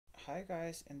Hi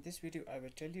guys, in this video I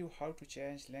will tell you how to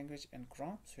change language in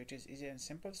Chrome. So it is easy and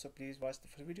simple, so please watch the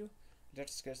full video.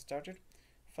 Let's get started.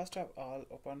 First of all,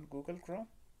 open Google Chrome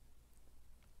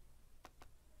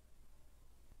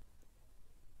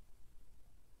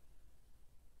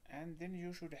and then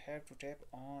you should have to tap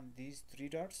on these three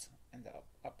dots in the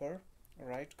upper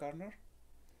right corner,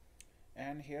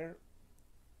 and here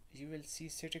you will see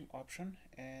setting option,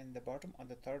 and the bottom on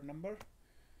the third number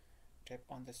tap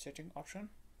on the setting option,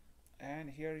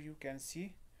 and here you can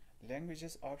see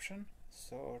languages option,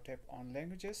 so tap on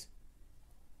languages,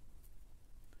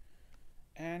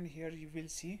 and here you will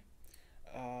see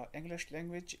English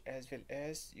language as well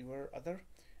as your other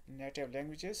native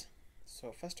languages.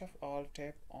 So first of all,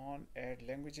 tap on add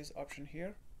languages option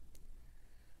here,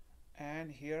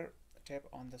 and here tap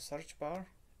on the search bar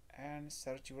and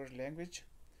search your language.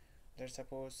 Let's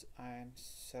suppose I am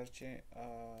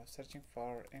searching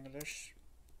for English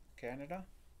Canada,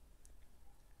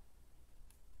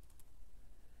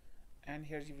 and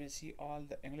here you will see all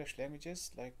the English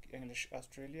languages like English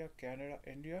Australia, Canada,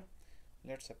 India.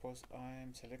 Let's suppose I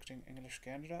am selecting English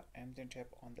Canada and then tap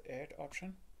on the add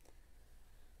option.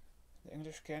 The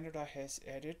English Canada has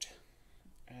added,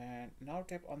 and now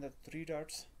tap on the three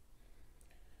dots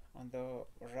on the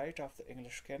right of the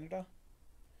English Canada,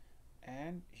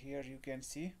 and here you can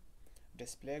see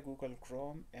display Google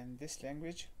Chrome in this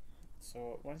language.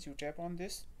 So once you tap on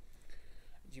this,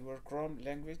 your Chrome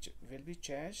language will be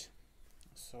changed.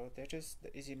 So that is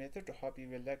the easy method. Hope you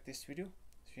will like this video.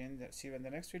 See you in the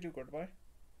next video. Goodbye.